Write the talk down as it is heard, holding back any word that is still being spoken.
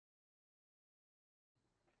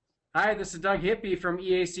Hi, this is Doug Hippie from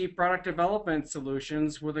EAC Product Development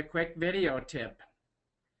Solutions with a quick video tip.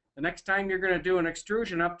 The next time you're going to do an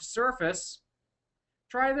extrusion up to surface,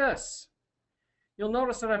 try this. You'll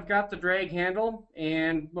notice that I've got the drag handle,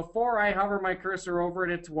 and before I hover my cursor over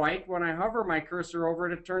it, it's white. When I hover my cursor over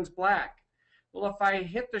it, it turns black. Well, if I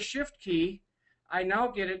hit the Shift key, I now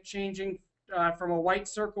get it changing from a white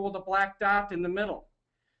circle with a black dot in the middle.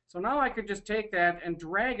 So now I could just take that and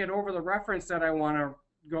drag it over the reference that I want to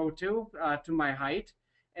go to my height,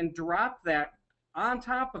 and drop that on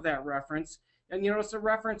top of that reference. And you notice the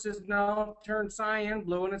reference is now turned cyan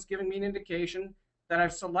blue, and it's giving me an indication that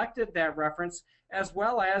I've selected that reference, as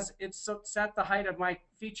well as it's set the height of my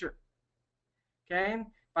feature. Okay, if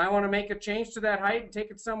I want to make a change to that height and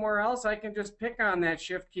take it somewhere else, I can just pick on that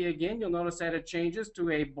Shift key again. You'll notice that it changes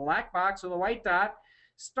to a black box with a white dot.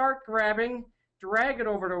 Start grabbing, drag it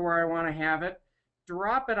over to where I want to have it,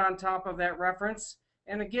 drop it on top of that reference,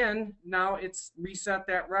 and again, now it's reset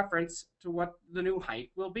that reference to what the new height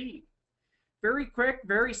will be. Very quick,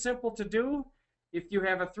 very simple to do. If you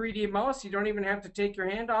have a 3D mouse, you don't even have to take your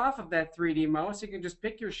hand off of that 3D mouse. You can just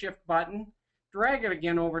pick your Shift button, drag it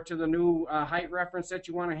again over to the new height reference that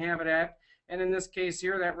you want to have it at. And in this case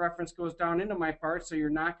here, that reference goes down into my part, so you're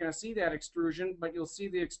not going to see that extrusion, but you'll see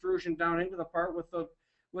the extrusion down into the part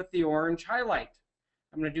with the orange highlight.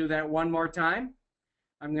 I'm going to do that one more time.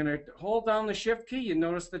 I'm going to hold down the Shift key. You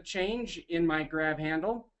notice the change in my grab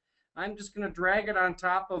handle. I'm just going to drag it on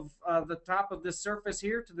top of the top of this surface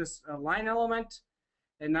here to this line element.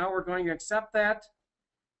 And now we're going to accept that.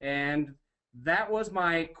 And that was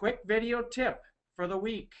my quick video tip for the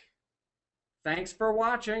week. Thanks for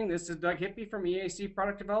watching. This is Doug Hippie from EAC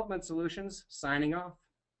Product Development Solutions, signing off.